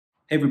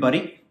Hey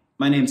everybody,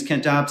 my name is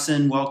Kent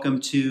Dobson. Welcome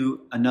to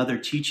another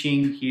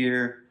teaching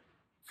here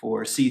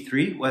for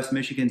C3, West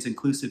Michigan's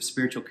Inclusive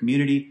Spiritual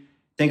Community.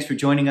 Thanks for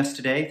joining us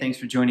today. Thanks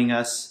for joining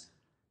us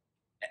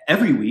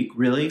every week,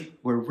 really.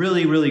 We're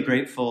really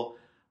grateful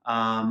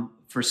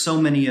for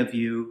so many of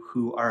you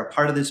who are a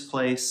part of this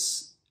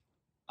place,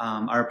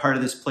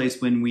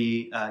 when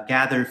we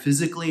gather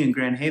physically in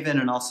Grand Haven,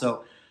 and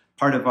also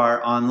part of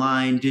our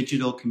online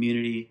digital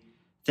community.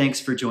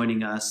 Thanks for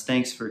joining us.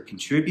 Thanks for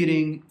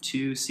contributing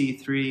to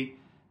C3.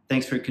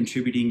 Thanks for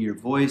contributing your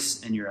voice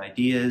and your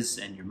ideas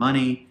and your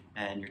money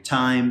and your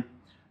time.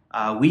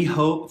 We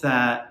hope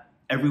that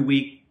every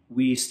week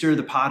we stir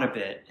the pot a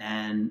bit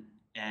and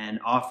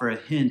offer a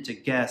hint, a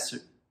guess,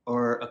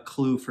 or a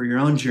clue for your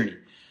own journey.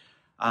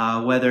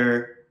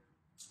 Whether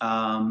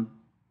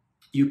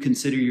you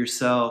consider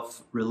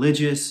yourself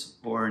religious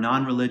or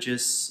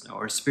non-religious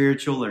or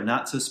spiritual or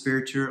not so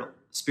spiritual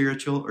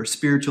or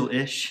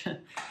spiritual-ish.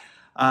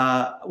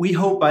 We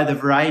hope by the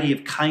variety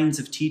of kinds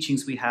of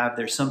teachings we have,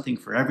 there's something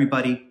for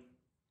everybody.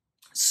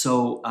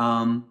 So,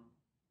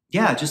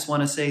 I just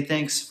want to say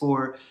thanks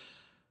for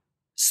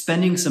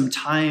spending some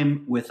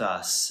time with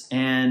us.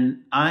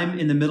 And I'm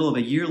in the middle of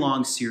a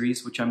year-long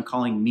series, which I'm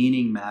calling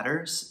Meaning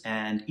Matters.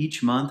 And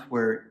each month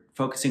we're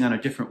focusing on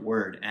a different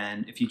word.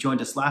 And if you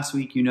joined us last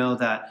week, you know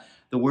that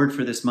the word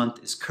for this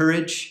month is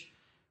courage,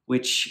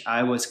 which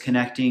I was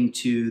connecting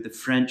to the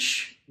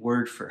French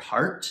word for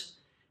heart.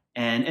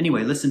 And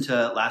anyway, listen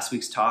to last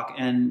week's talk.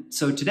 And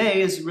so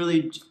today is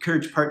really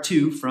Courage Part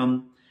 2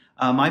 from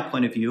my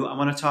point of view. I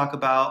want to talk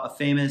about a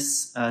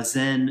famous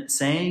Zen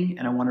saying,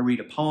 and I want to read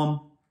a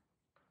poem.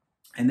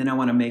 And then I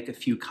want to make a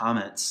few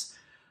comments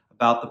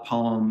about the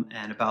poem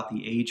and about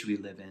the age we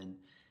live in.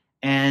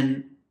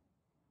 And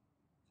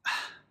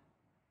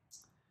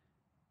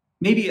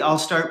maybe I'll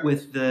start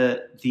with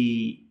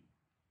the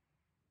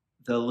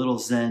little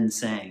Zen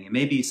saying, and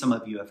maybe some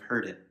of you have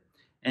heard it.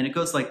 And it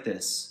goes like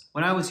this.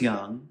 When I was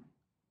young,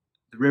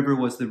 the river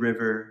was the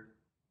river,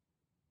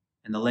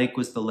 and the lake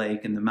was the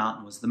lake, and the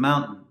mountain was the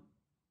mountain.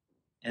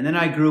 And then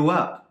I grew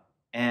up,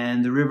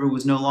 and the river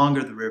was no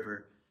longer the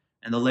river,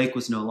 and the lake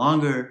was no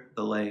longer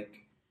the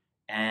lake,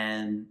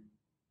 and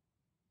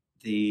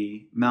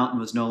the mountain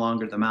was no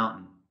longer the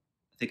mountain.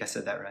 I think I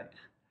said that right.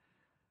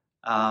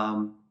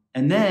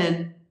 And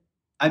then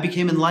I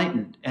became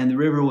enlightened, and the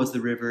river was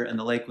the river, and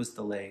the lake was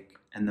the lake,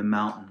 and the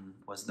mountain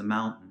was the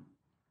mountain.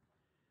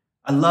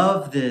 I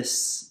love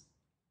this.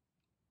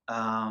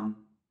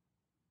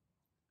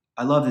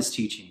 I love this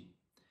teaching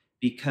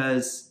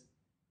because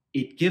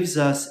it gives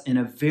us in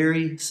a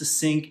very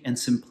succinct and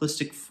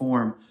simplistic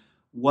form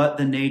what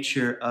the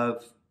nature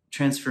of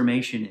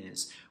transformation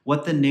is,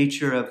 what the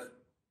nature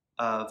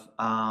of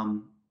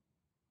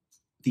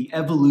the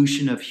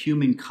evolution of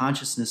human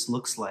consciousness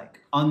looks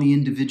like on the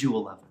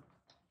individual level.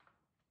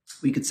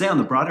 We could say on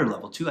the broader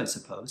level too, I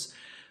suppose,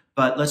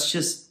 but let's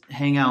just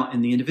hang out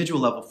in the individual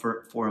level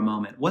for a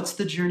moment. What's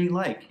the journey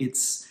like?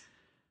 It's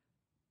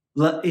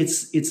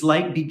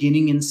like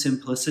beginning in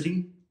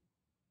simplicity.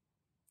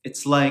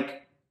 It's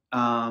like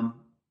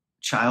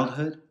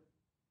childhood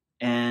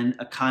and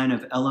a kind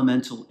of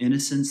elemental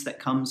innocence that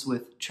comes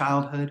with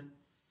childhood.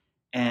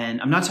 And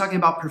I'm not talking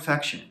about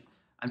perfection.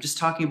 I'm just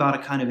talking about a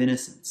kind of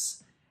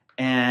innocence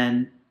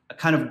and a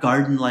kind of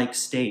garden-like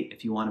state,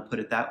 if you want to put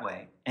it that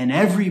way. And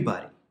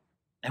everybody,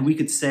 and we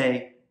could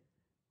say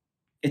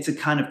it's a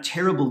kind of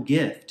terrible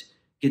gift,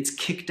 gets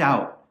kicked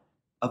out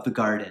of the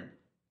garden,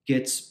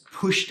 gets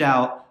pushed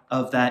out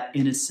of that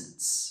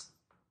innocence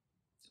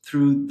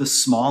through the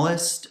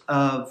smallest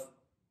of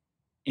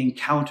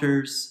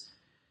encounters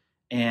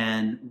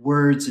and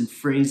words and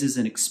phrases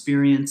and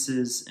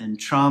experiences and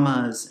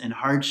traumas and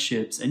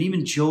hardships and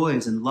even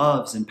joys and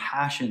loves and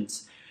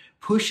passions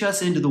push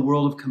us into the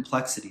world of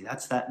complexity.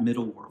 That's that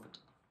middle world.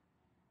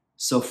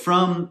 So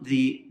from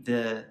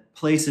the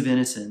place of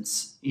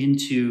innocence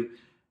into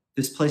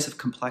this place of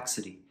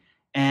complexity.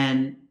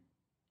 And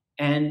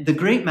the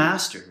great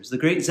masters, the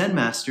great Zen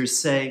masters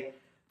say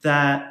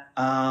that,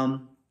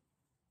 and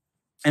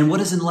what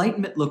does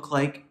enlightenment look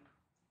like?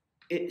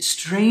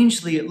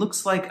 Strangely, it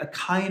looks like a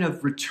kind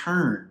of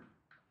return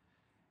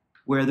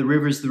where the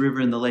river is the river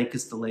and the lake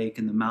is the lake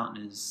and the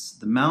mountain is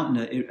the mountain.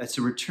 It's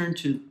a return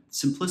to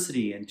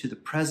simplicity and to the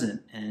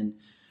present. And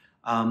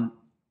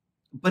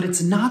but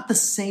it's not the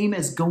same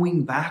as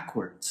going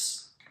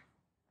backwards.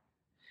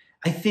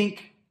 I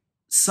think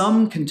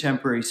some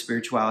contemporary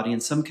spirituality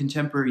and some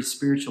contemporary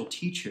spiritual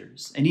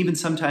teachers, and even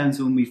sometimes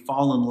when we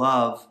fall in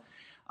love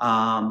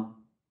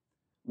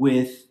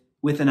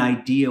with an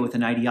idea, with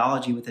an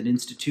ideology, with an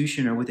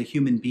institution, or with a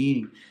human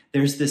being,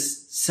 there's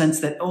this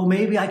sense that, oh,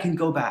 maybe I can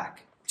go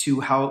back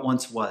to how it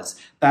once was,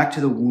 back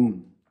to the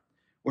womb,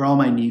 where all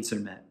my needs are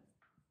met.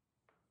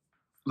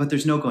 But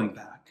there's no going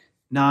back.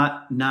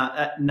 That's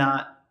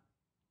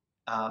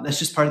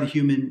just part of the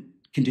human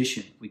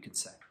condition, we could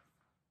say.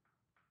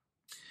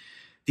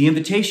 The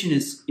invitation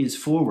is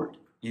forward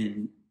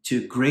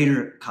into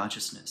greater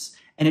consciousness.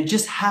 And it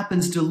just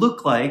happens to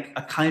look like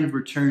a kind of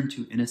return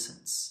to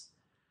innocence.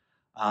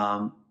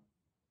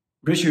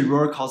 Richard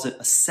Rohr calls it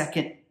a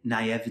second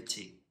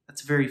naivety.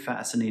 That's a very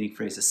fascinating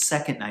phrase, a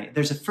second naivety.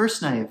 There's a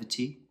first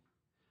naivety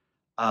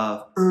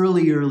of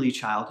early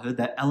childhood,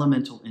 that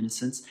elemental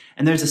innocence,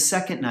 and there's a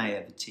second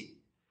naivety.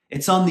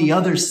 It's on the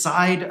other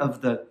side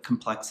of the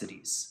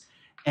complexities.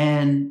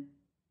 And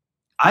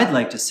I'd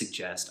like to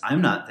suggest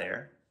I'm not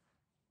there,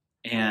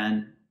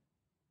 and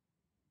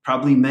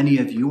probably many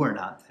of you are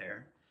not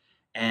there.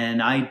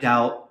 And I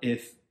doubt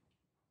if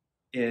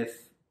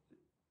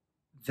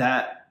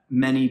that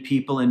many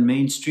people in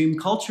mainstream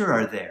culture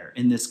are there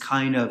in this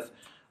kind of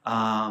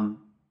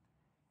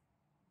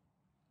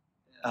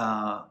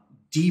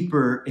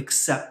deeper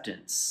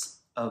acceptance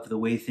of the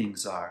way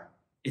things are.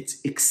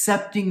 It's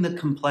accepting the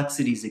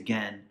complexities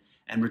again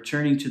and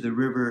returning to the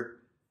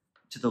river,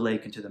 to the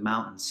lake, and to the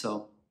mountains.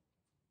 So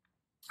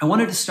I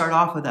wanted to start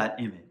off with that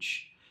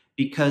image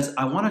because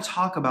I want to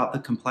talk about the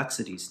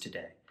complexities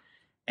today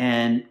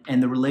and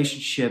the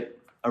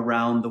relationship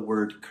around the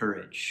word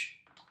courage.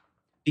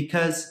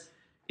 Because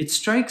it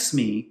strikes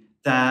me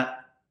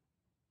that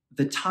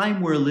the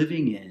time we're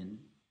living in,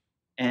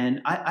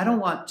 and I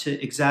don't want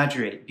to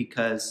exaggerate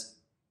because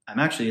I'm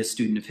actually a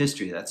student of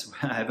history. I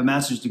have a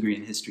master's degree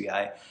in history.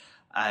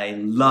 I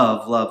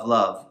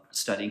love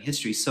studying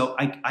history. So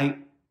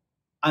I'm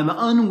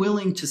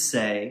unwilling to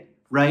say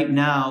right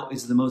now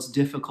is the most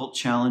difficult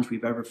challenge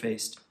we've ever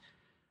faced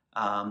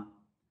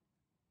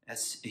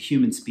as a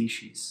human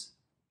species.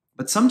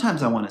 But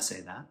sometimes I want to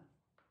say that.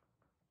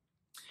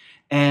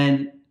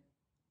 And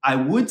I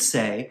would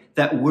say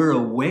that we're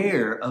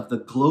aware of the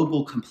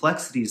global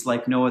complexities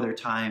like no other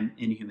time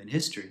in human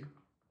history.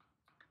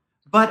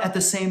 But at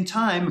the same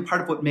time,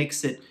 part of what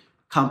makes it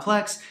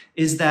complex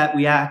is that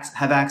we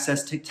have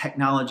access to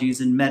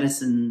technologies and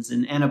medicines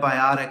and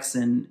antibiotics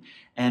and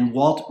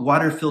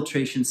water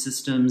filtration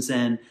systems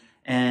and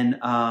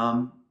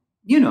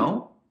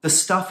the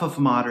stuff of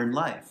modern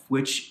life,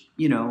 which,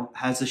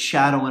 has a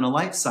shadow and a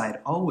light side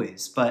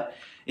always. But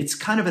it's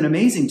kind of an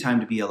amazing time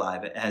to be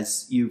alive,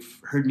 as you've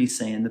heard me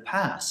say in the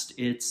past.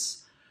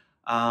 It's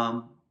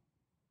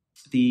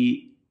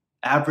the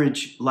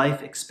average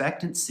life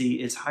expectancy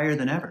is higher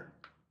than ever.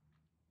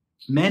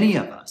 Many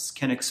of us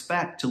can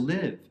expect to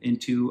live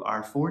into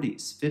our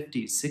 40s,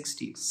 50s,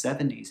 60s,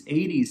 70s,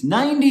 80s,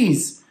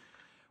 90s,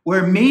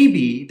 where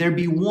maybe there'd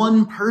be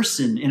one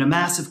person in a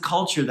massive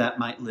culture that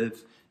might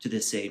live to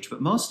this age.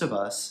 But most of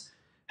us,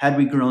 had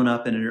we grown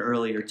up in an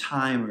earlier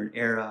time or an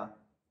era,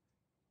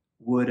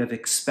 would have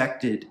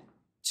expected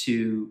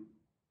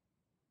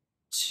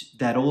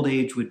that old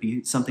age would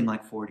be something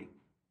like 40,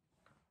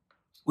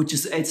 which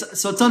is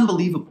it's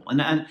unbelievable,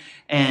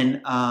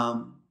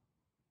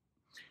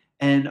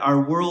 and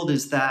our world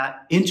is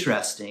that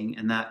interesting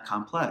and that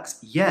complex.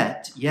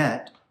 Yet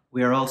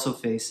we are also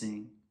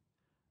facing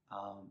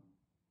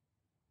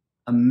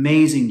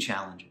amazing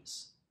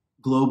challenges,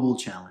 global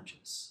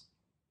challenges,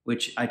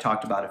 which I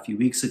talked about a few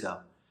weeks ago.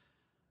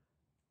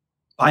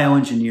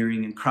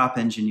 Bioengineering and crop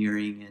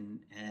engineering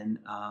and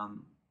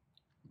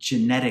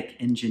genetic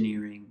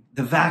engineering.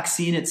 The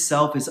vaccine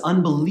itself is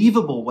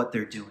unbelievable what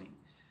they're doing.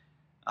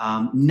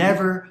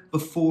 Never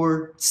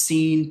before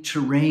seen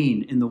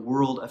terrain in the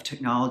world of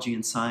technology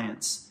and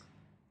science,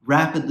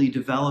 rapidly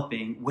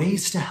developing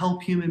ways to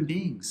help human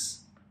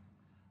beings.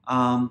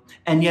 And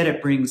yet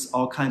it brings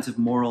all kinds of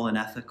moral and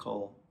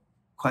ethical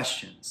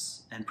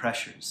questions and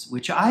pressures,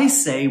 which I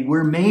say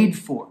we're made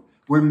for.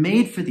 We're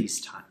made for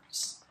these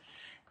times.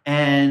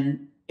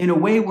 And in a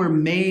way, we're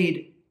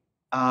made,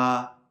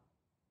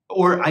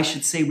 or I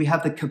should say, we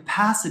have the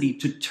capacity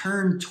to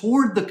turn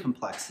toward the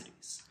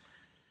complexities.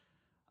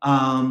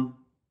 But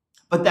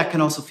that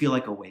can also feel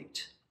like a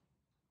weight.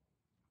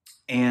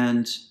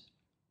 And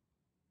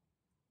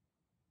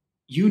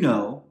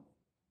and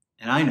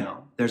I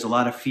know, there's a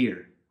lot of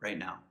fear right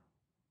now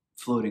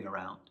floating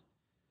around.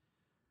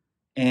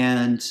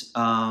 And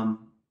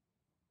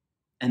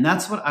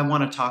that's what I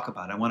want to talk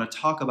about. I want to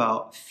talk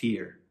about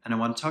fear. And I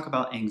want to talk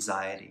about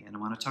anxiety, and I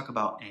want to talk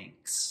about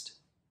angst.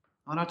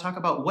 I want to talk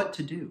about what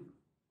to do.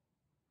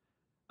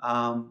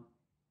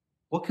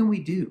 What can we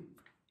do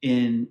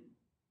in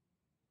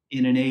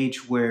an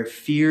age where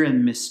fear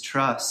and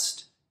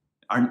mistrust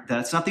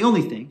that's not the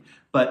only thing,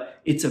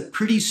 but it's a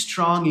pretty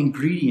strong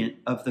ingredient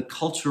of the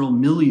cultural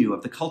milieu,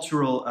 of the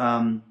cultural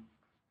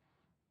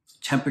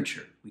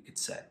temperature, we could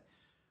say,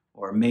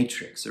 or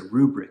matrix or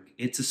rubric.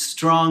 It's a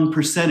strong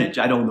percentage.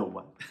 I don't know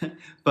what,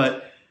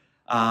 but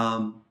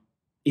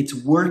it's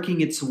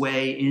working its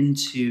way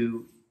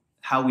into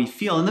how we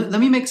feel. And let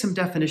me make some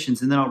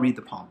definitions, and then I'll read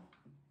the poem.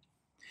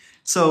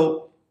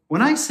 So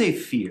when I say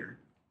fear,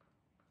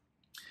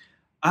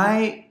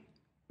 I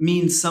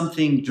mean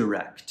something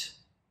direct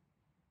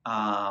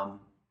and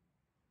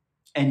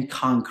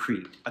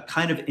concrete, a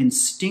kind of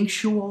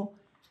instinctual,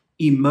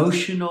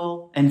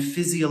 emotional, and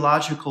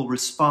physiological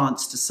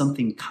response to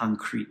something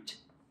concrete,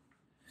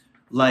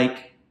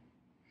 like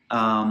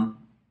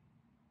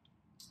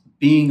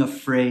being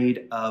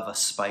afraid of a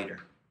spider.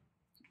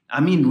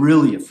 I mean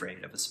really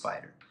afraid of a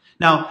spider.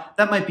 Now,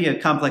 that might be a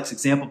complex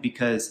example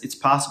because it's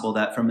possible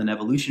that from an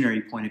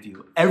evolutionary point of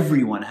view,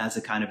 everyone has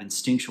a kind of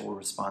instinctual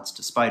response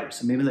to spiders.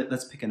 So maybe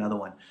let's pick another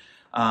one.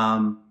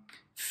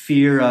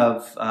 Fear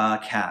of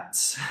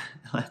cats.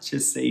 Let's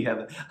just say you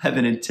have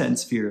an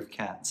intense fear of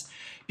cats.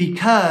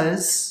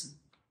 Because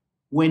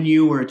when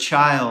you were a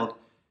child,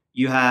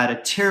 you had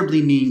a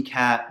terribly mean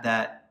cat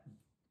that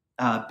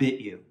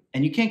bit you,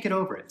 and you can't get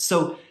over it.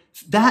 So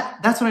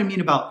that's what I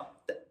mean about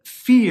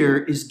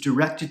fear is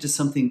directed to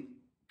something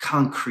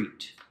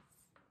concrete.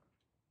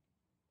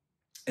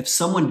 If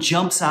someone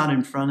jumps out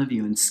in front of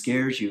you and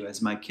scares you,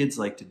 as my kids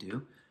like to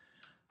do,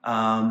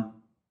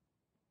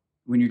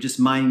 when you're just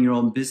minding your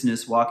own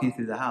business, walking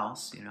through the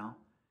house, you know,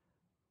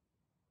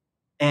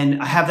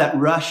 and I have that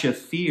rush of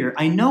fear,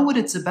 I know what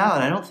it's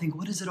about. I don't think,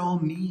 what does it all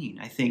mean?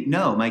 I think,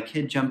 no, my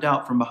kid jumped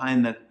out from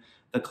behind the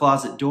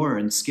closet door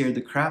and scared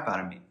the crap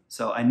out of me.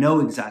 So I know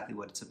exactly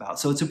what it's about.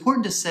 So it's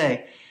important to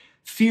say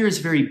fear is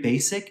very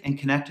basic and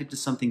connected to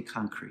something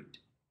concrete.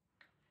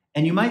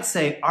 And you might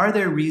say, are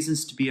there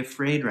reasons to be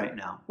afraid right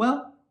now?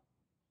 Well,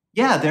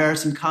 yeah, there are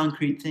some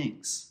concrete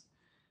things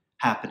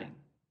happening.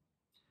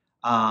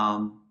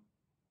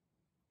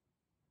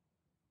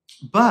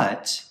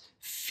 But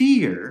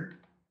fear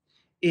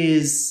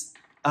is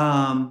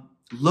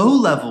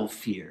low-level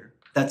fear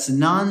that's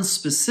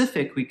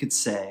non-specific, we could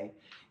say,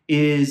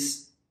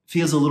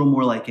 feels a little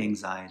more like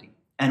anxiety.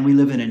 And we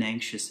live in an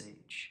anxious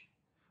age,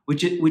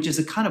 which is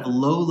a kind of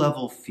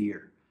low-level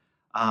fear,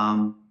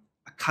 a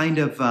kind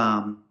of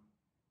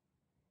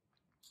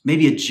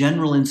maybe a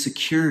general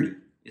insecurity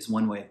is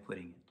one way of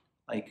putting it.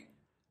 Like,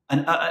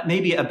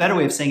 maybe a better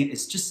way of saying it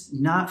is just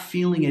not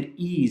feeling at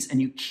ease,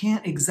 and you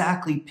can't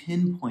exactly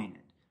pinpoint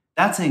it.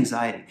 That's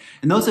anxiety.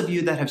 And those of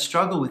you that have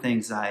struggled with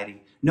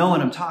anxiety know what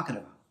I'm talking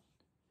about.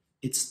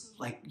 It's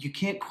like you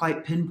can't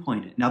quite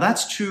pinpoint it. Now,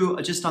 that's true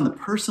just on the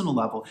personal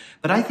level,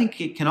 but I think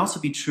it can also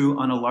be true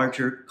on a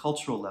larger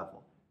cultural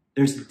level.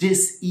 There's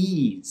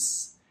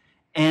dis-ease.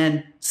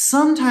 And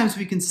sometimes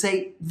we can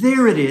say,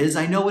 there it is,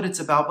 I know what it's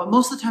about, but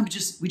most of the time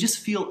we just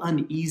feel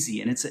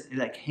uneasy, and it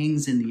like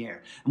hangs in the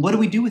air. And what do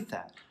we do with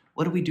that?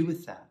 What do we do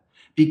with that?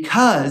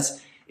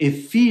 Because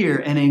if fear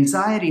and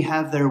anxiety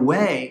have their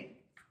way,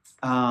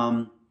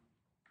 the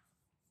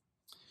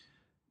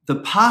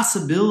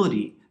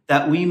possibility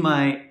that we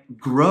might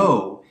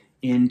grow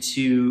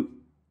into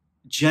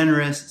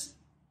generous,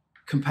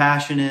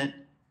 compassionate,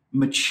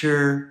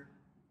 mature,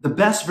 the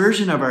best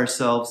version of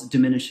ourselves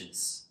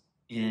diminishes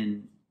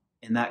in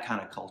that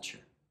kind of culture.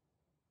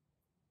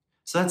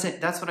 So that's it.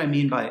 That's what I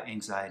mean by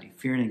anxiety,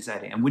 fear and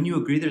anxiety. And wouldn't you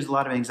agree there's a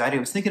lot of anxiety? I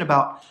was thinking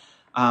about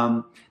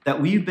that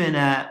we've been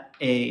at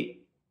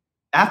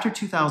after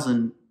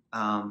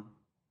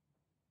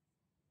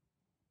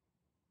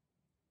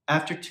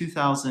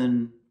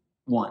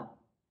 2001,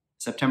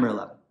 September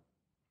 11th,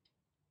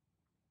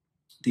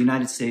 the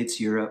United States,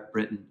 Europe,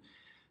 Britain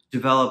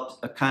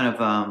developed a kind of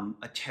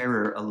a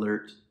terror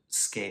alert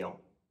scale.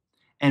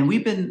 And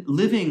we've been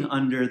living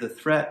under the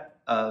threat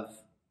of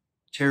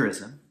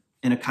terrorism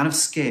in a kind of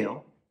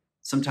scale.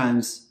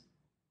 Sometimes,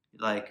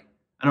 like,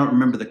 I don't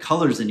remember the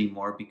colors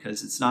anymore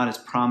because it's not as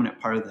prominent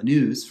part of the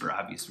news for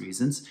obvious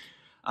reasons.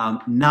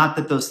 Not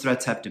that those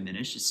threats have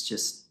diminished. It's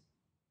just,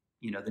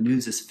 you know, the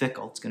news is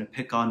fickle. It's going to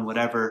pick on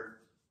whatever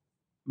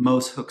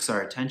most hooks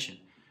our attention.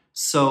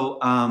 So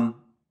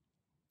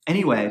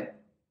anyway,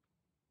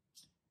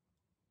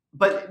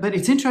 but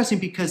it's interesting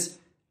because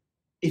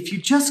if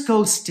you just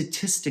go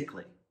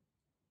statistically,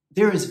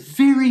 there is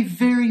very,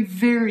 very,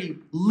 very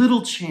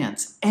little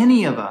chance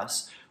any of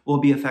us will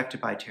be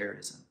affected by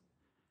terrorism.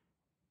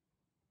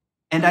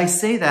 And I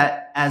say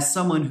that as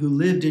someone who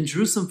lived in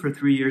Jerusalem for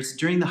 3 years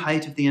during the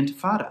height of the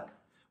Intifada,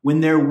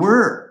 when there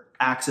were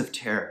acts of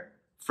terror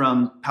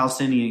from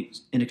Palestinian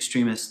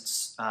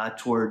extremists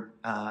toward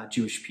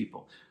Jewish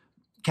people,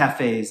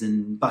 cafes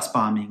and bus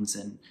bombings,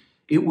 and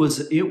it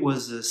was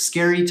a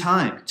scary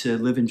time to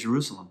live in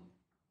Jerusalem.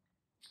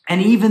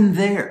 And even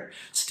there,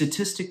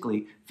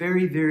 statistically,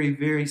 very, very,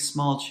 very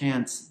small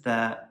chance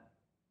that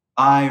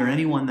I or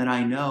anyone that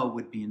I know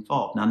would be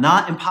involved. Now,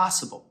 not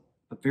impossible,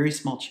 but very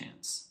small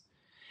chance.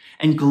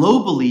 And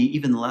globally,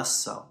 even less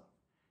so.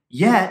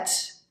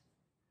 Yet,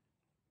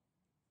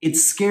 it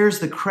scares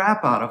the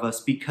crap out of us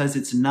because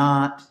it's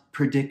not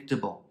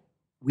predictable.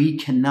 We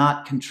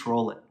cannot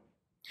control it.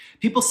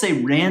 People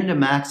say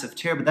random acts of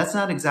terror, but that's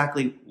not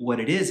exactly what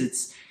it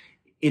is.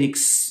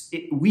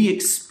 We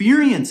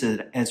experience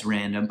it as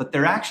random, but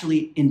they're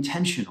actually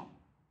intentional,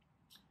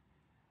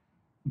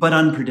 but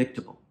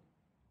unpredictable.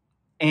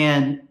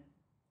 And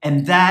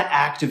that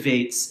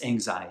activates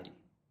anxiety.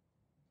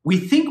 We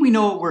think we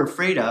know what we're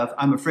afraid of.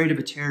 I'm afraid of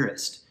a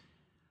terrorist.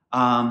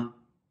 But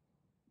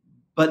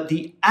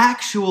the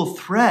actual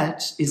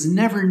threat is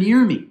never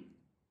near me,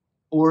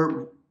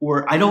 or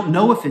I don't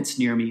know if it's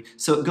near me.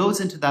 So it goes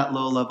into that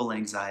low-level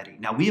anxiety.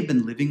 Now, we have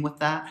been living with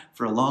that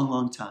for a long,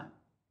 long time.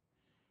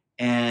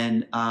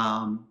 And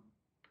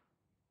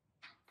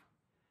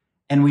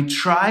we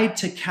tried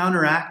to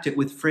counteract it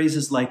with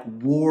phrases like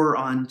war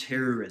on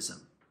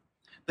terrorism.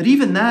 But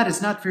even that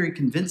is not very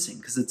convincing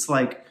because it's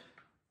like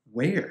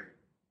where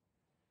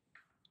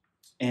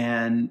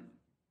and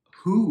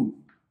who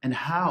and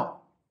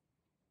how.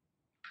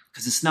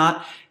 Because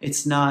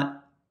it's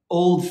not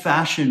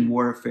old-fashioned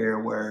warfare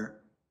where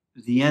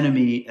the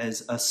enemy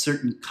is a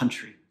certain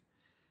country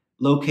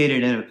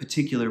located in a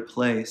particular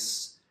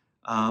place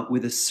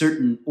with a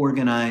certain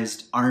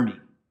organized army.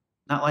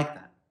 Not like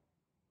that.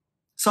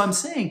 So I'm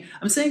saying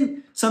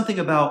something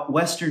about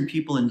Western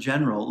people in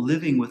general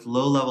living with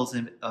low levels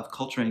of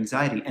cultural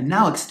anxiety, and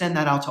now extend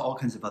that out to all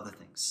kinds of other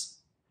things.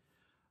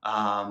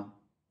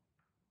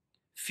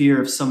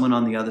 Fear of someone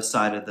on the other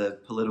side of the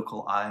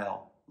political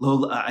aisle.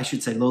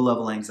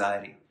 Low-level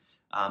anxiety.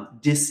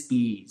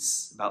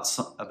 Dis-ease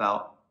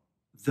about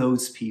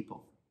those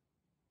people.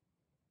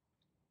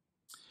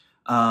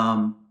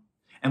 And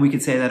we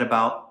could say that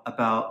about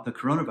the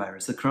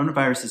coronavirus. The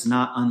coronavirus is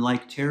not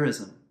unlike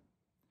terrorism,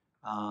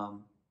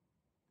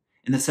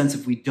 in the sense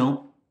of we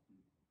don't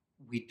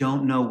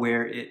know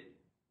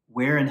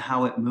where and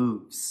how it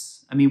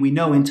moves. I mean, we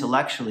know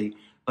intellectually,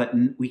 but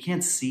we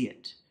can't see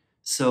it.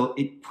 So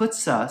it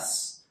puts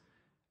us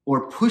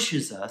or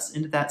pushes us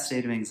into that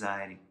state of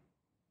anxiety.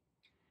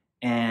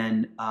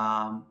 And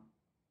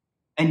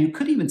you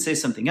could even say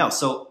something else.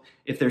 So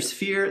if there's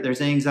fear,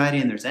 there's anxiety,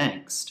 and there's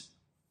angst.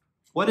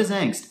 What is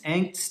angst?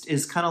 Angst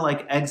is kind of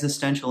like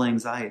existential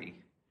anxiety.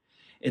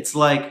 It's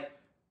like,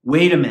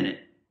 wait a minute.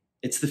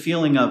 It's the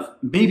feeling of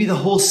maybe the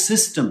whole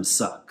system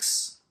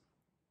sucks.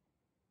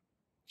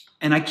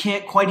 And I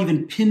can't quite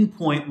even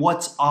pinpoint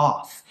what's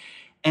off.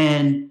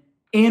 And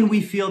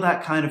we feel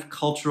that kind of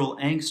cultural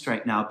angst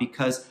right now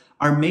because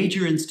our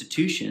major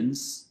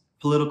institutions,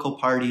 political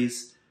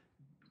parties,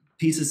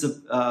 pieces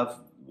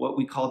of what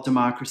we call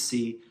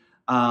democracy,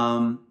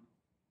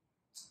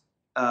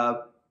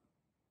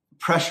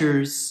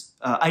 pressures,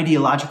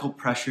 ideological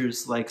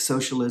pressures like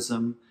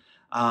socialism,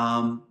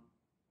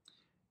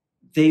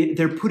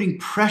 they're putting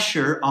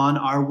pressure on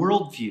our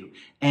worldview,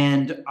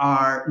 and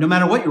no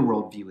matter what your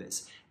worldview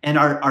is, and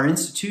our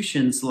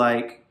institutions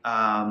like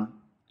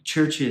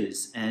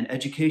churches and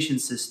education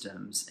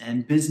systems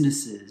and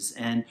businesses,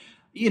 and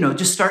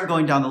just start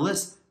going down the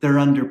list. They're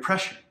under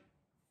pressure,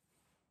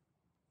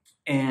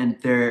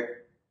 and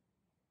they're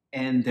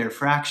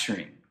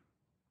fracturing,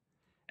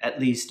 at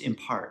least in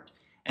part.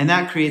 And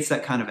that creates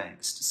that kind of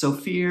angst. So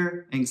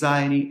fear,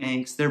 anxiety,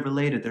 angst, they're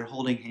related. They're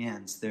holding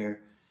hands.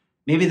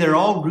 Maybe they're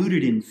all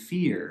rooted in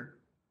fear,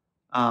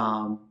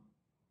 but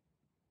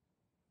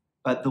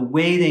the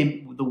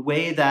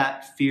way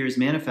that fear is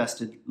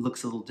manifested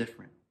looks a little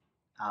different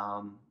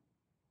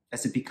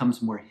as it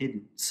becomes more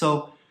hidden.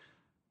 So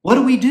what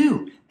do we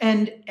do?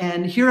 And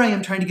here I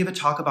am trying to give a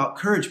talk about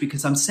courage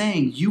because I'm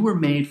saying you were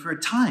made for a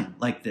time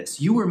like this.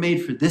 You were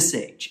made for this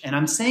age. And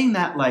I'm saying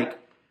that like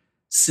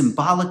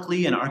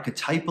symbolically and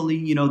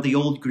archetypally, the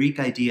old Greek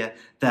idea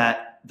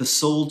that the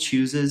soul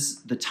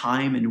chooses the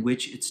time in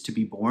which it's to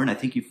be born. I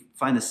think you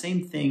find the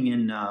same thing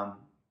in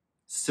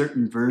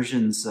certain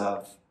versions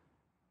of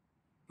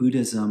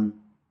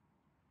Buddhism,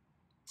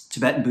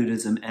 Tibetan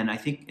Buddhism, and I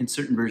think in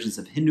certain versions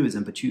of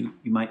Hinduism, but you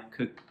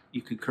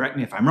could correct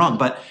me if I'm wrong,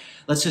 but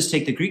let's just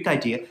take the Greek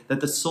idea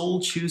that the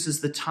soul chooses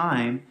the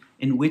time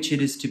in which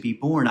it is to be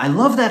born. I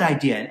love that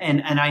idea.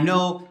 And I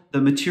know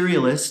the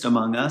materialist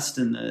among us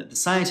and the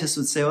scientists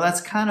would say, well,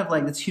 that's kind of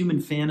like, that's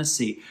human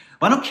fantasy.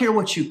 Well, I don't care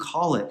what you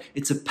call it.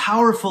 It's a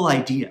powerful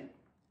idea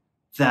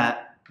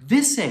that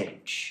this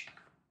age,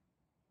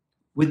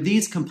 with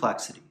these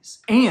complexities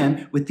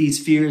and with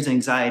these fears,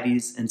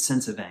 anxieties, and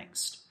sense of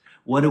angst,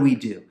 what do we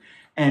do?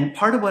 And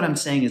part of what I'm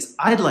saying is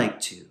I'd like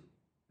to,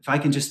 if I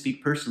can just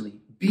speak personally,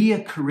 be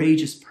a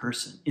courageous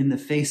person in the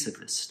face of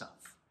this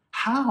stuff.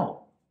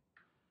 How?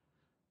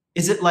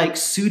 Is it like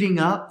suiting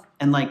up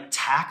and like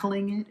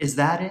tackling it? Is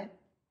that it?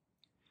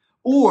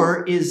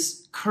 Or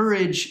is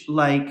courage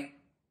like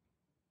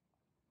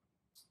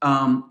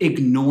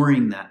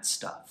ignoring that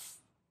stuff?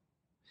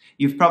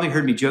 You've probably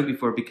heard me joke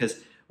before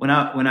because when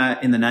I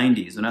in the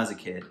 90s, when I was a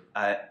kid,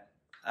 I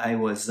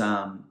was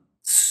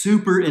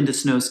super into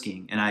snow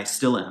skiing, and I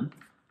still am.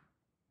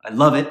 I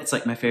love it. It's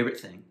like my favorite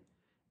thing.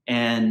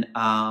 And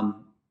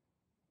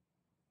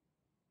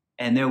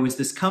there was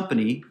this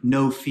company,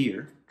 No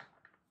Fear,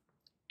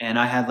 and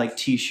I had like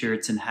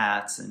T-shirts and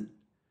hats,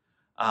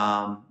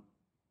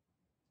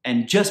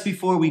 and just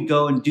before we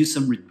go and do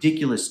some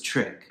ridiculous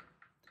trick,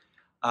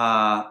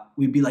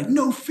 we'd be like,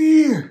 no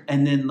fear,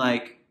 and then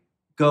like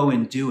go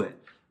and do it.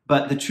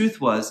 But the truth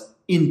was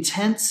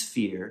intense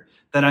fear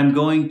that I'm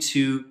going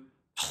to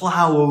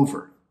plow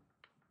over.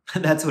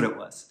 That's what it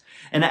was.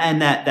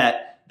 And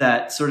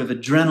that sort of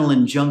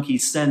adrenaline junkie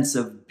sense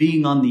of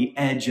being on the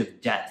edge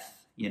of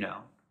death,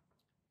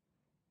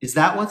 Is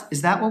that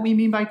what we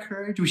mean by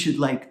courage? We should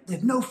like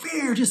live no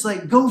fear, just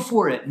like go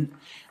for it. And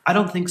I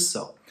don't think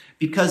so.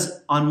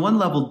 Because on one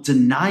level,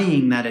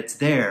 denying that it's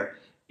there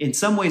in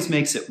some ways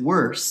makes it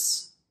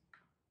worse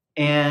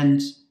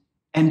and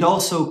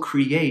also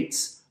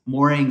creates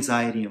more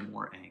anxiety and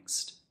more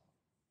angst.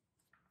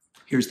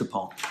 Here's the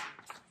poem.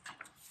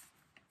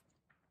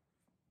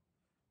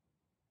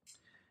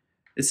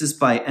 This is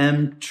by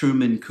M.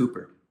 Truman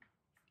Cooper.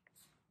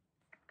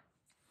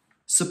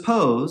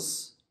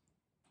 Suppose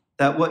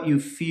that what you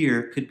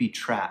fear could be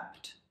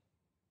trapped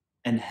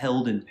and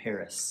held in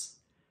Paris.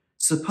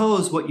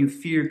 Suppose what you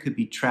fear could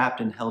be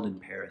trapped and held in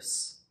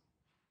Paris.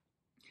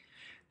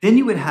 Then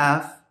you would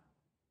have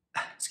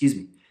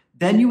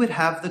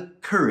the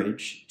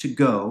courage to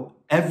go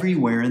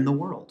everywhere in the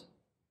world.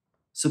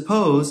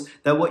 Suppose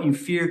that what you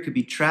fear could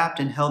be trapped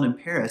and held in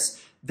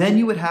Paris, then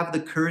you would have the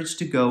courage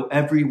to go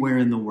everywhere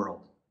in the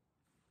world.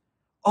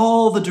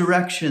 All the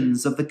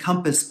directions of the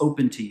compass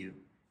open to you,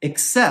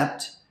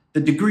 except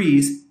the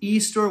degrees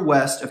east or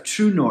west of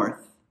true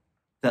north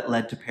that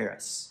led to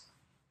Paris.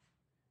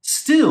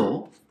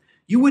 Still,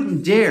 you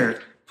wouldn't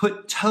dare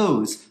put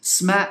toes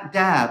smack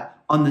dab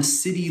on the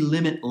city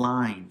limit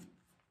line.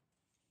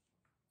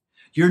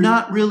 You're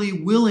not really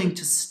willing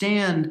to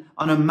stand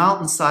on a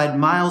mountainside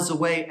miles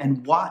away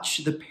and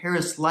watch the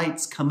Paris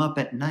lights come up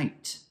at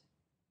night.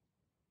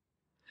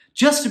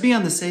 Just to be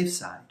on the safe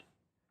side,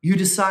 you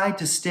decide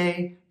to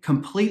stay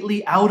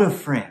completely out of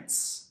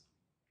France.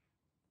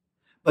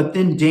 But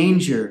then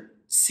danger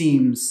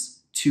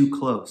seems too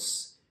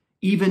close,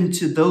 even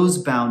to those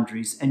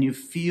boundaries, and you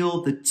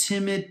feel the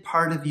timid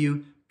part of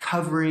you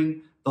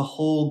covering the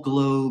whole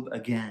globe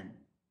again.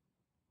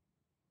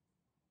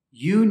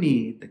 You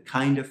need the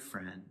kind of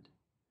friend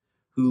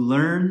who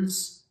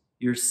learns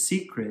your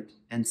secret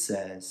and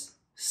says,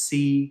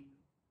 see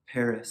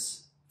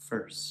Paris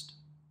first.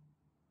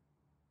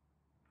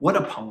 What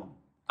a poem.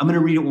 I'm going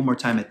to read it one more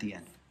time at the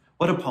end.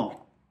 What a poem.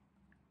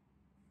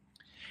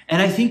 And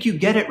I think you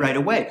get it right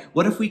away.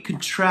 What if we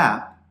could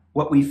trap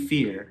what we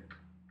fear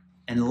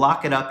and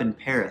lock it up in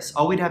Paris?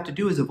 All we'd have to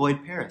do is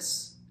avoid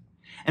Paris.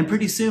 And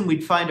pretty soon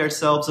we'd find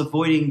ourselves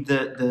avoiding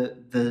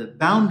the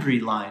boundary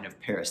line of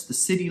Paris, the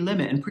city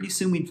limit. And pretty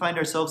soon we'd find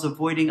ourselves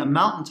avoiding a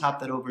mountaintop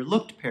that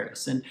overlooked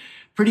Paris. And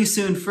pretty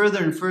soon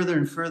further and further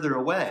and further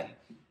away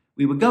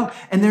we would go.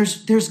 And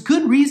there's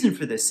good reason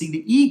for this. See,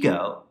 the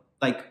ego,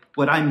 like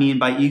what I mean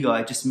by ego,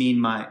 I just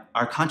mean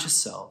our conscious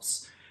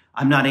selves.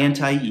 I'm not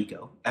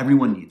anti-ego.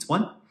 Everyone needs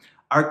one.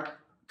 Our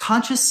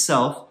conscious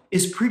self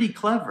is pretty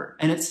clever.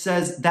 And it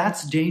says,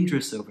 that's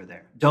dangerous over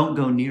there. Don't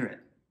go near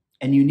it.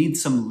 And you need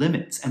some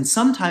limits. And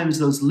sometimes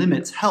those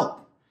limits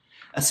help,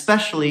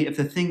 especially if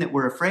the thing that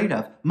we're afraid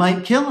of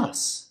might kill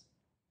us.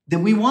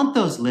 Then we want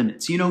those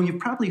limits. You know, you've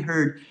probably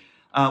heard,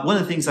 one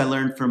of the things I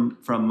learned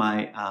from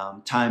my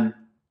time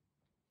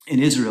in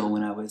Israel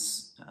when I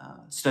was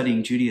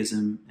studying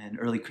Judaism and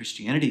early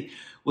Christianity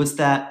was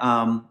that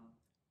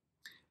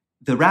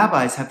the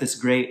rabbis have this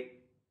great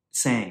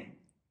saying,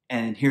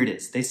 and here it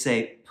is. They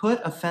say, put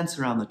a fence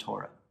around the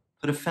Torah.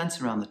 Put a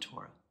fence around the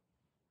Torah.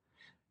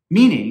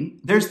 Meaning,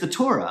 there's the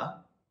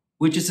Torah,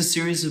 which is a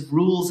series of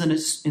rules and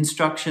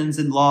instructions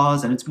and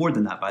laws, and it's more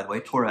than that, by the way.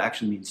 Torah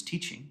actually means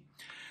teaching.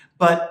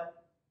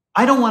 But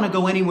I don't want to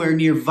go anywhere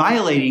near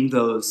violating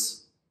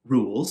those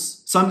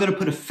rules, so I'm going to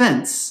put a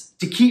fence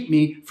to keep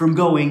me from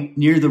going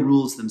near the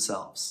rules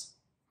themselves.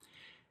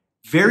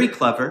 Very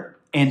clever,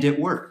 and it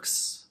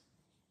works.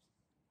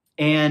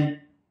 And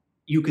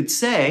you could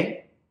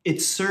say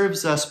it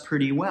serves us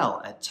pretty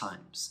well at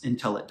times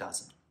until it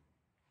doesn't.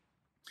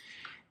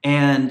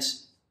 And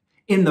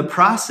in the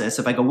process,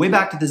 if I go way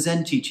back to the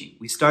Zen teaching,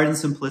 we start in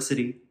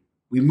simplicity,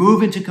 we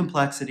move into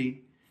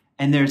complexity,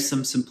 and there's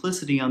some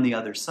simplicity on the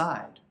other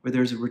side, where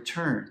there's a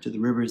return to the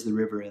river is the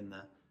river, and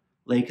the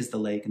lake is the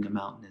lake, and the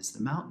mountain is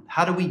the mountain.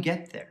 How do we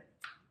get there?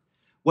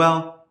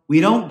 Well, we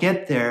don't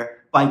get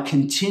there by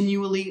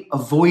continually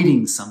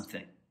avoiding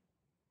something.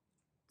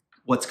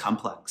 What's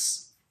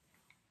complex?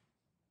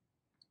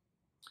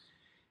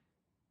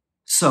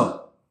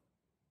 So,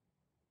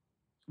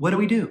 what do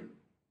we do?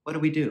 What do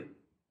we do?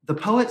 The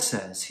poet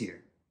says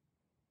here,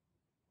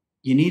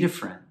 you need a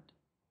friend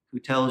who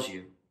tells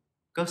you,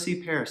 go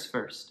see Paris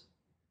first.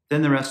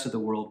 Then the rest of the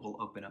world will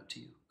open up to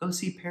you. Go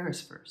see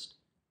Paris first.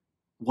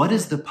 What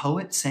is the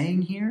poet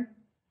saying here?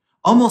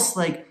 Almost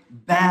like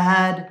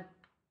bad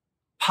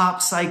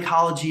pop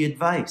psychology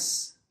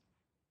advice.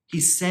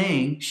 He's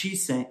saying,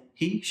 she's saying,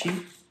 she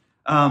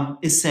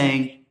is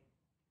saying,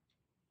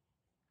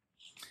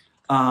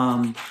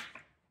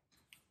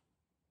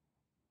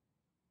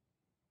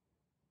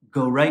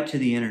 go right to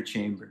the inner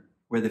chamber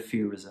where the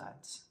fear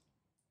resides.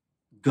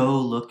 Go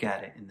look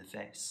at it in the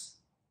face.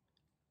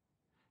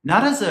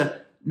 Not with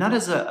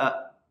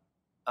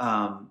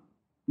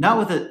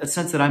a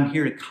sense that I'm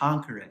here to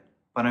conquer it,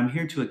 but I'm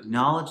here to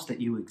acknowledge that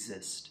you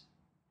exist.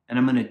 And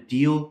I'm going to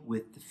deal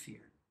with the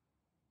fear.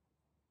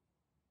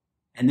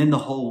 And then the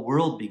whole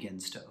world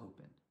begins to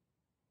open,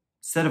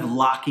 instead of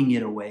locking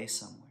it away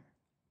somewhere.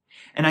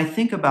 And I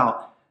think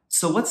about,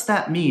 so what's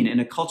that mean in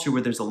a culture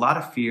where there's a lot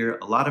of fear,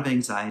 a lot of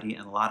anxiety,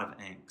 and a lot of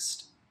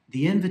angst?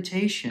 The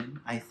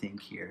invitation, I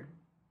think, here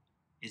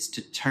is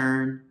to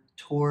turn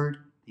toward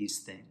these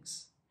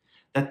things.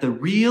 That the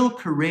real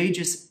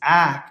courageous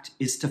act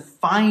is to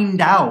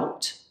find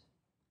out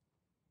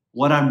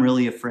what I'm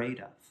really afraid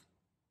of.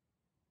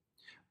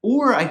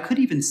 Or I could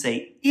even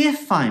say,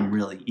 if I'm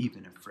really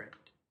even afraid.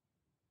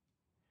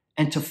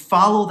 And to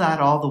follow that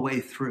all the way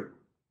through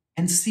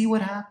and see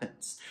what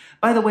happens.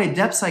 By the way,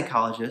 depth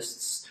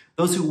psychologists,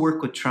 those who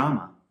work with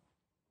trauma,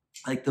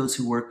 like those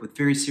who work with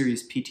very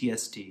serious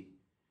PTSD,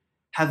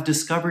 have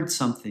discovered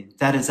something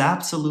that is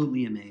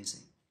absolutely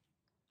amazing.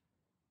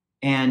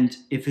 And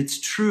if it's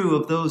true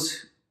of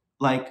those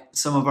like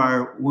some of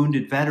our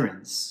wounded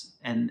veterans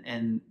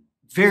and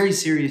very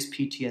serious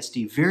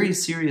PTSD, very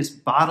serious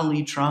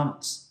bodily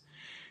traumas,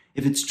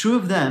 if it's true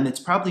of them, it's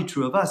probably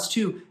true of us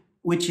too,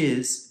 which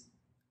is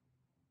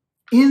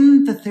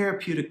in the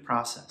therapeutic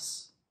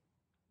process,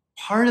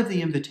 part of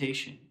the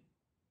invitation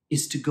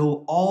is to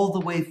go all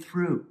the way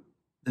through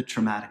the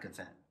traumatic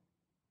event.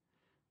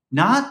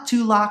 Not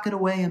to lock it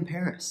away in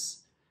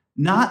Paris,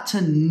 not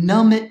to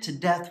numb it to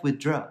death with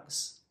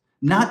drugs,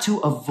 not to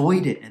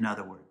avoid it, in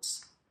other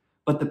words.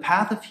 But the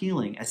path of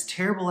healing, as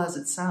terrible as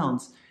it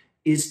sounds,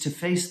 is to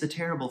face the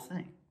terrible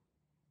thing.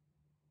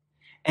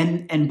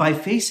 And by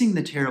facing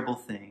the terrible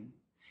thing,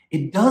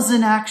 it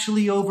doesn't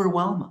actually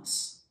overwhelm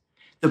us.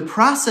 The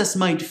process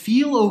might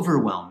feel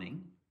overwhelming,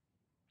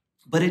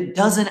 but it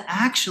doesn't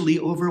actually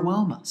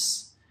overwhelm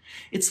us.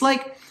 It's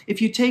like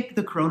if you take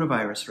the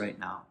coronavirus right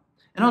now,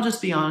 and I'll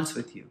just be honest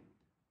with you.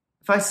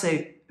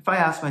 If I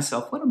ask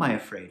myself, what am I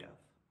afraid of?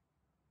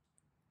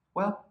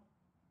 Well,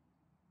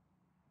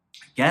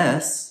 I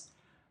guess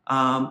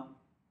I'm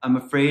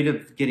afraid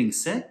of getting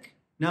sick.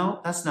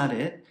 No, that's not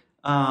it.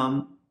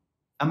 I'm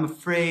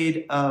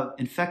afraid of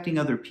infecting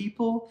other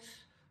people.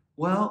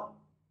 Well,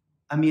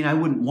 I mean, I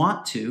wouldn't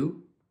want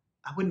to.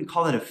 I wouldn't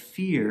call it a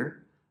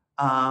fear.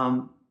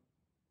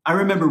 I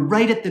remember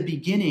right at the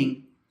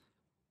beginning,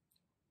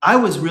 I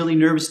was really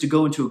nervous to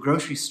go into a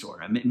grocery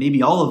store. I mean,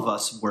 maybe all of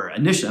us were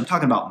initially. I'm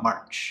talking about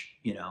March,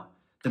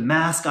 the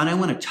mask on. I don't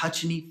want to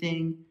touch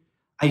anything.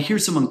 I'd hear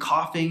someone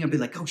coughing. I'd be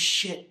like, oh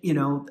shit,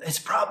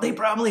 they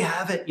probably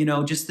have it,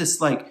 just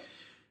this like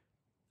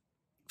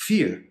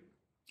fear.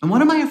 And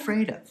what am I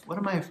afraid of? What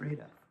am I afraid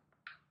of?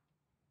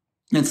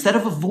 And instead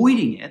of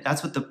avoiding it,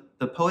 that's what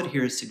the poet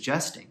here is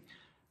suggesting.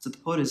 That's what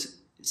the poet is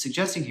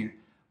suggesting here.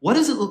 What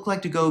does it look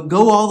like to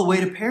go all the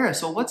way to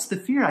Paris? Well, what's the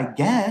fear? I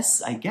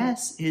guess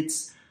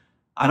it's,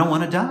 I don't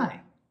want to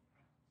die.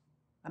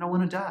 I don't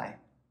want to die.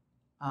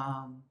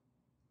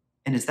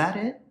 And is that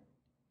it?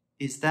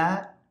 Is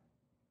that,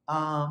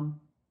 and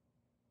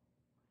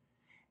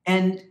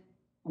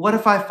what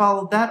if I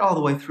followed that all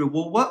the way through?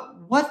 Well,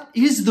 what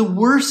is the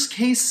worst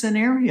case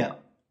scenario?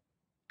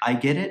 I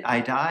get it.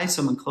 I die.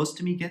 Someone close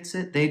to me gets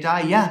it. They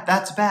die. Yeah,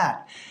 that's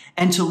bad.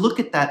 And to look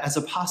at that as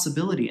a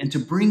possibility and to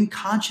bring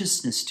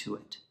consciousness to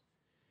it.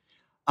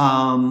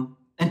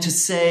 And to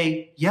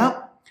say,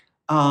 yep,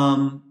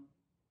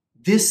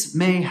 this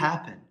may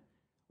happen,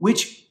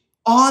 which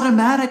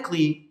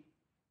automatically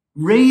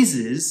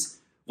raises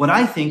what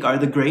I think are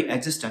the great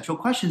existential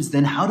questions.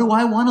 Then how do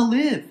I want to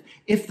live?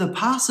 If the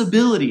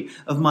possibility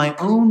of my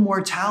own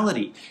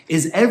mortality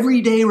is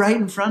every day right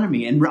in front of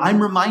me, and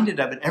I'm reminded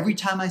of it every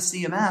time I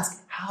see a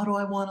mask, how do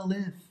I want to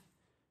live?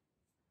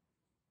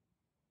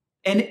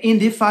 And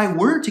if I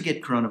were to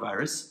get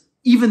coronavirus,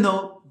 even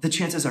though the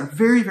chances are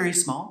very, very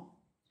small,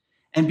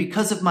 and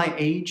because of my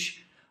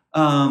age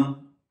and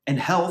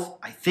health,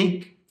 I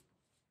think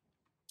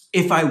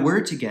if I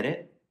were to get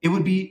it, it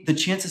would be the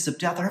chances of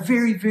death are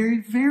very, very,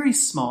 very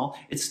small.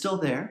 It's still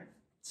there.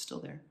 It's still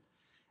there.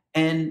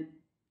 And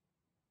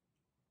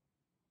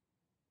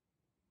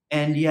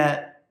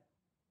yet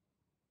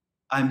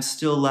I'm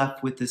still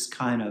left with this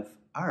kind of,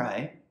 all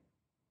right,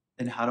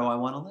 then how do I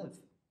want to live?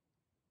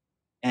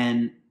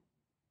 And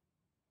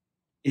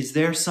is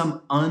there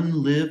some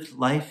unlived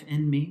life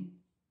in me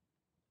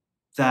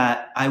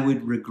that I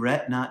would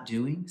regret not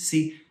doing?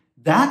 See,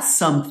 that's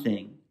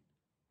something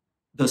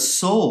the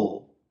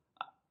soul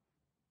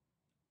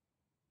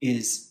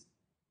is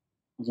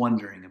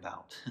wondering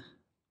about.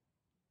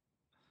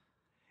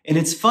 And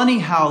it's funny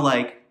how,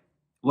 like,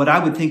 what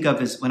I would think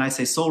of is, when I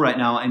say soul right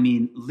now, I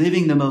mean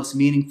living the most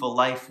meaningful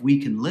life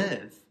we can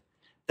live,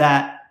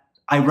 that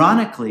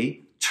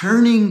ironically,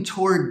 turning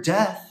toward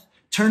death,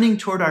 turning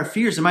toward our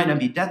fears, it might not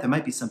be death, it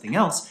might be something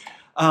else,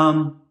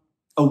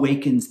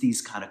 awakens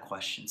these kind of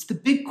questions. The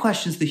big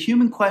questions, the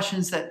human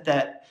questions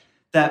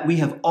that we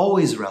have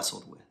always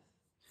wrestled with.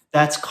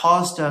 That's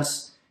caused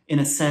us, in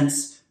a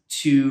sense,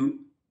 to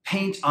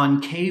paint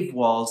on cave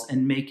walls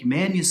and make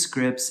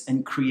manuscripts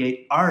and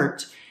create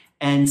art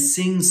and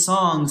sing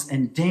songs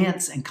and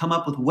dance and come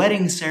up with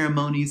wedding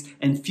ceremonies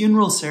and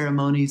funeral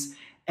ceremonies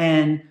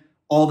and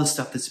all the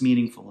stuff that's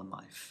meaningful in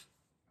life.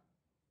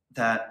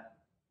 That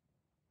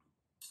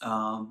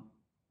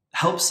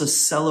helps us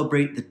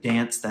celebrate the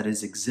dance that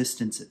is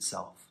existence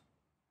itself.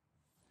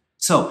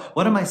 So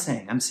what am I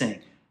saying? I'm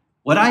saying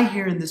what I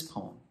hear in this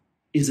poem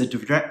is a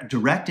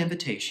direct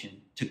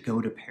invitation to go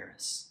to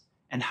Paris.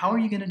 And how are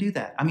you going to do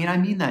that? I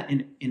mean that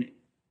in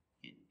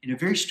a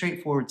very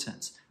straightforward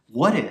sense.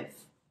 What if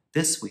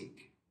this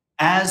week,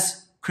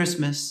 as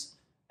Christmas,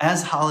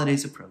 as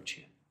holidays approach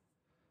you,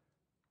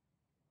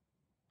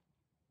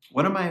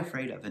 what am I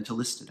afraid of? And to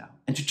list it out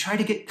and to try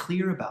to get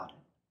clear about it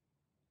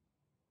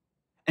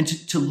and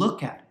to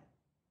look at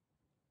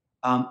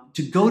it,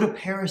 to go to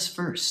Paris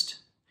first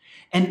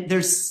And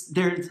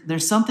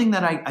there's something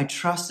that I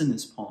trust in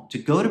this poem, to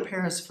go to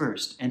Paris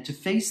first and to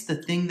face the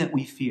thing that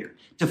we fear,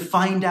 to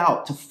find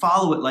out, to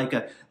follow it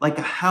like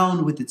a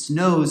hound with its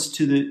nose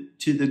to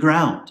the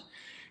ground.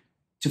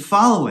 To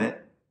follow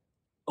it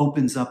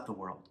opens up the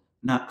world,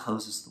 not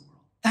closes the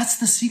world. That's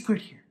the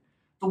secret here.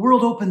 The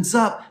world opens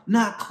up,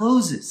 not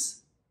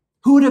closes.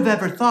 Who would have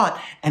ever thought?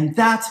 And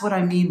that's what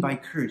I mean by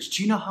courage.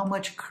 Do you know how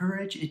much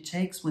courage it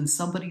takes when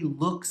somebody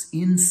looks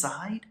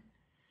inside?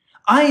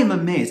 I am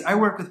amazed. I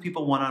work with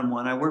people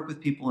one-on-one. I work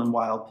with people in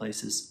wild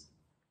places.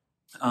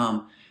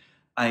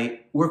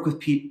 I work with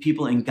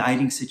people in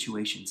guiding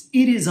situations.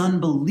 It is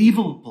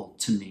unbelievable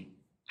to me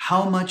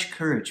how much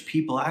courage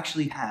people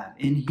actually have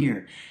in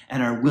here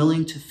and are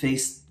willing to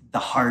face the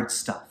hard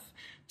stuff,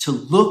 to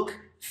look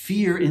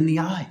fear in the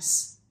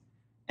eyes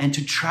and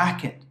to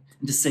track it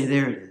and to say,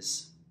 there it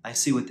is. I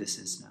see what this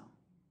is now.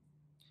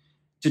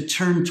 To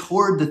turn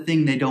toward the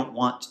thing they don't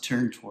want to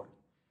turn toward.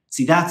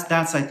 See, that's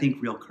I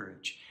think, real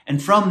courage.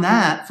 And from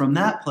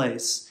that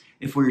place,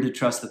 if we were to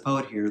trust the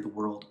poet here, the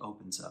world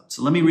opens up.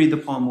 So let me read the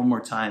poem one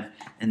more time,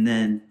 and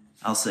then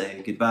I'll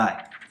say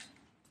goodbye.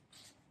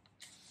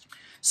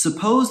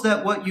 Suppose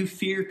that what you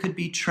fear could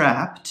be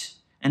trapped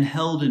and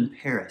held in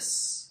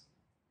Paris.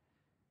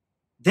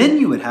 Then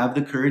you would have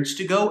the courage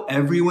to go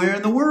everywhere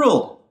in the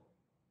world.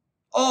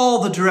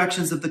 All the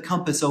directions of the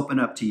compass open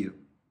up to you,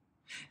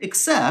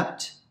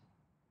 except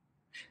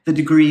the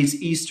degrees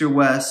east or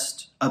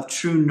west of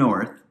true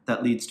north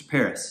that leads to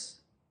Paris.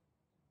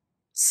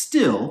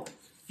 Still,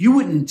 you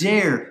wouldn't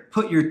dare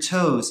put your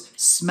toes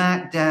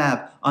smack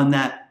dab on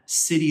that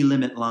city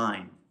limit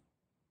line.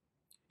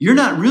 You're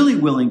not really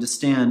willing to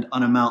stand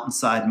on a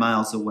mountainside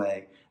miles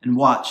away and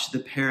watch the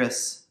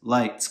Paris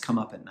lights come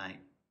up at night.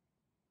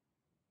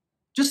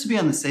 Just to be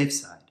on the safe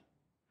side,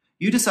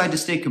 you decide to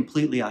stay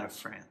completely out of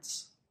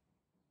France.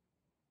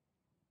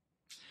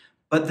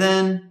 But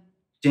then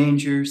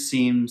danger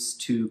seems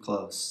too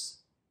close,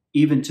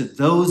 even to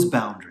those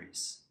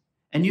boundaries,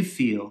 and you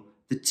feel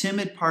the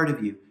timid part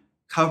of you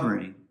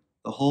covering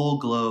the whole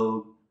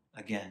globe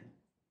again.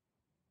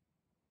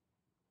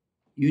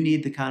 You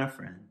need the kind of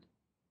friend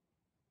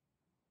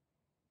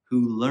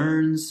who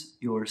learns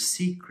your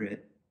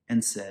secret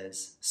and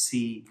says,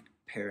 see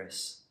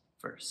Paris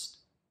first.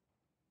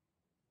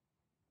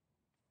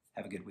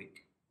 Have a good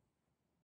week.